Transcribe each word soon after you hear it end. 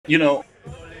You know,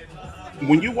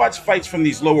 when you watch fights from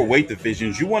these lower weight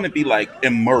divisions, you want to be like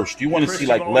immersed. You want to Chris, see you've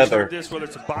like always heard leather this, whether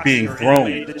it's a boxing being or MMA,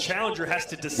 thrown. the challenger has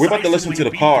to We're about to listen to decisively the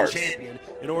beat the cards. champion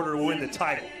in order to win the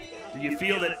title. Do you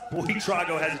feel that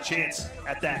Buitrago has a chance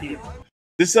at that here?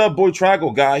 This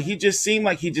Buitrago guy, he just seemed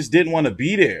like he just didn't want to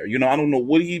be there. I don't know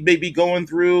what he may be going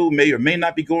through, may or may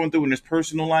not be going through in his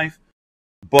personal life,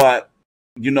 but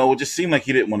it just seemed like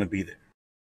he didn't want to be there.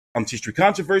 I'm TstreeT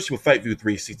Controversy with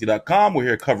FightView360.com. We're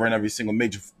here covering every single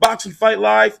major boxing fight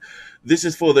live. This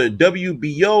is for the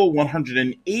WBO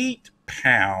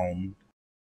 108-pound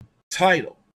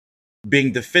title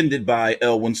being defended by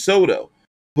Elwin Soto,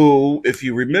 who, if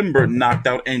you remember, knocked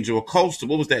out Angel Acosta.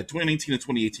 What was that, 2019 or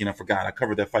 2018? I forgot. I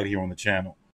covered that fight here on the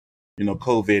channel.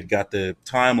 COVID got the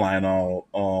timeline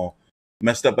all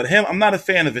messed up. But him, I'm not a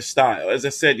fan of his style. As I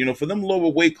said, for them lower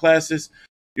weight classes,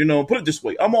 put it this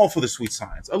way, I'm all for the sweet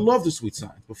science. I love the sweet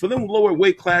science. But for them lower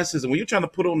weight classes, and when you're trying to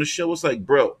put on the show, it's like,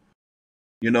 bro,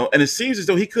 and it seems as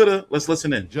though he could have. Let's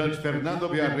listen in. Judge Fernando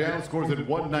Villarreal scores at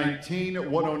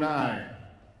 119-109.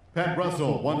 Pat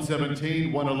Russell,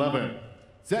 117-111.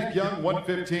 Zach Young,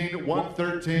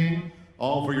 115-113.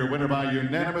 All for your winner by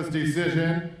unanimous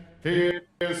decision. He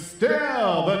is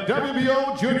still the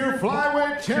WBO Junior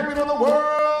Flyweight Champion of the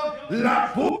World,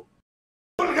 La Pulga,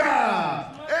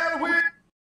 Elwin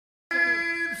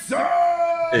Soto.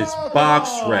 It's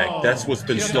box wreck. That's what's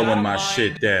been slowing my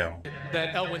shit down.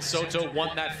 That Elwin Soto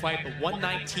won that fight, but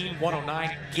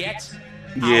 119-109 gets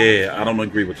Yeah, I don't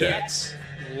agree with that. Gets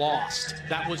lost.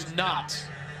 That was not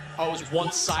always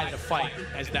one-sided fight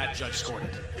as that judge scored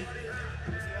it.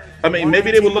 I mean, maybe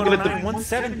they were looking at the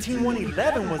 117,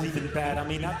 111 was even bad. I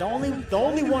mean, the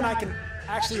only one I can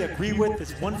actually agree with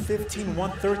is 115,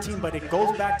 113, but it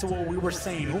goes back to what we were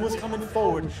saying. Who was coming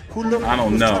forward? Who looked? I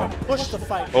don't know. Trying to push the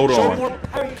fight. Hold on. More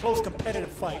very close competitive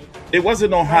fight. It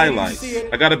wasn't no highlights.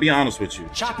 I got to be honest with you.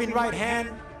 Chopping right hand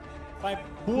by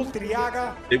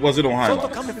Buitrago. It wasn't no highlights.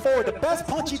 Soto coming forward. The best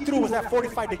punch he threw was that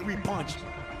 45-degree punch.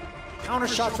 Counter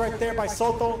shots right there by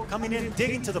Soto coming in,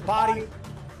 digging to the body.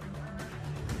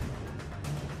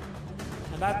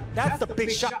 That's the big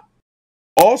shot.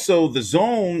 Also, the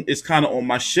zone is kind of on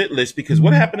my shit list because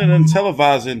what happened to them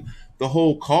televising the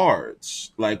whole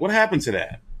cards? Like, what happened to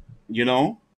that?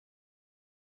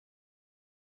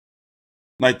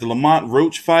 Like the Lamont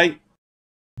Roach fight.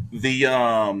 The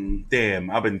damn,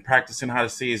 I've been practicing how to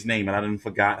say his name and I didn't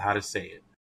forgot how to say it.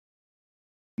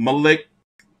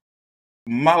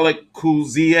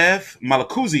 Malakuziev.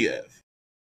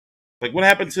 Like, what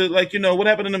happened to what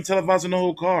happened to them televising the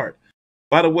whole card?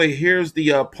 By the way, here's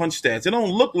the punch stats. It don't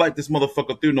look like this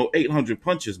motherfucker threw no 800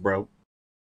 punches, bro.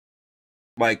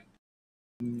 Like,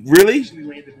 really?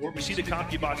 We see the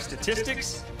CompuBox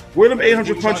statistics. Where them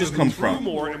 800 punches come from?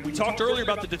 More, and we talked earlier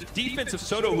about the defense of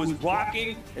Soto, who was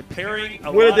blocking and parrying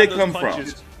a Where lot did they of come those from?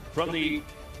 punches from the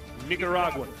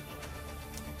Nicaraguan.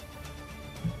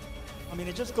 I mean,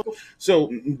 it just goes. So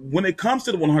when it comes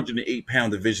to the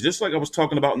 108-pound division, just like I was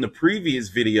talking about in the previous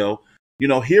video,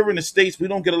 here in the States, we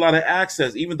don't get a lot of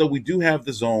access, even though we do have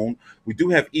the zone. We do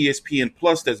have ESPN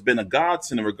Plus that's been a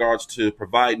godsend in regards to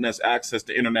providing us access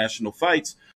to international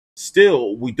fights.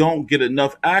 Still, we don't get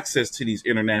enough access to these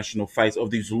international fights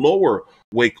of these lower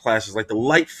weight classes, like the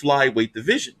light flyweight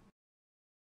division.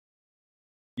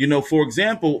 For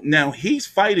example, now he's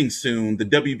fighting soon, the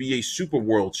WBA Super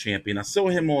World Champion. I saw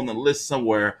him on the list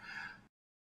somewhere.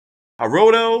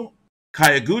 Hiroto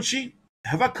Kayaguchi.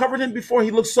 Have I covered him before?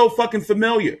 He looks so fucking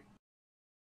familiar.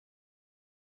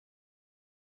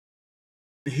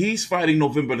 He's fighting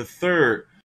November the 3rd.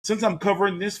 Since I'm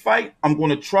covering this fight, I'm going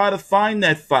to try to find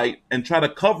that fight and try to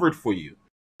cover it for you.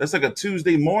 That's like a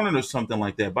Tuesday morning or something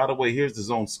like that. By the way, here's the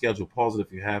zone schedule. Pause it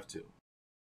if you have to.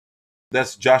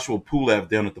 That's Joshua Pulev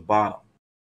down at the bottom.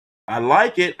 I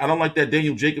like it. I don't like that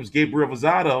Daniel Jacobs, Gabriel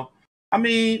Rosado. I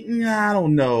mean, I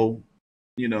don't know.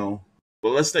 But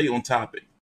let's stay on topic.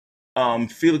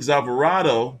 Felix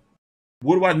Alvarado,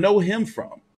 where do I know him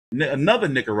from? Another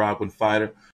Nicaraguan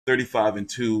fighter,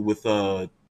 35-2 with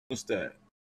what's that?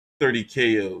 30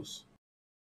 KOs.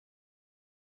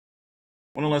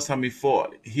 When the last time he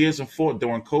fought? He hasn't fought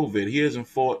during COVID. He hasn't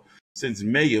fought since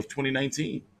May of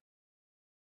 2019.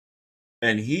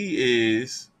 And he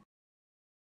is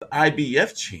the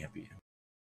IBF champion.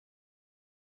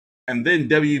 And then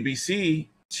WBC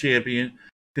champion,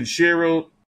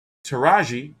 Kenshiro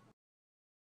Taraji,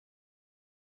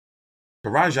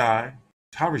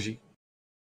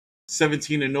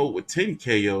 17-0 with 10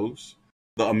 KOs.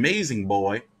 The Amazing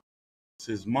Boy, it's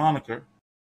his moniker.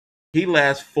 He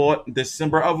last fought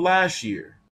December of last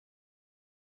year.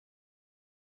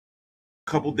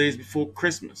 A couple days before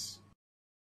Christmas.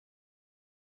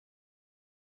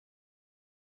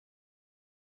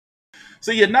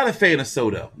 So yeah, not a fan of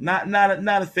Soto. Not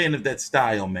a fan of that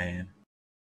style, man.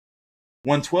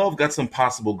 112 got some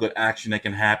possible good action that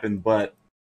can happen, but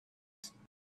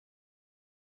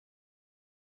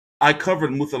I covered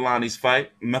Muthalani's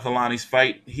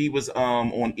fight. He was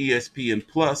on ESPN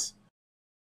Plus.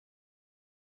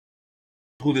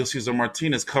 Julio Cesar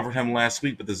Martinez covered him last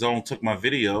week, but the Zone took my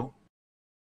video.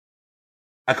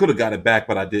 I could have got it back,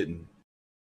 but I didn't.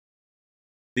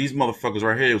 These motherfuckers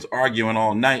right here was arguing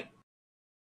all night.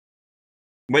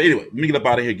 But anyway, let me get up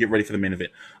out of here. Get ready for the main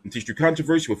event. I'm TstreeT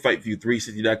Controversy with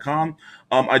FightView360.com.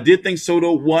 I did think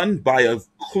Soto won by a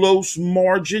close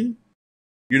margin,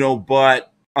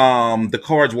 but the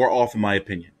cards were off in my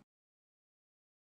opinion.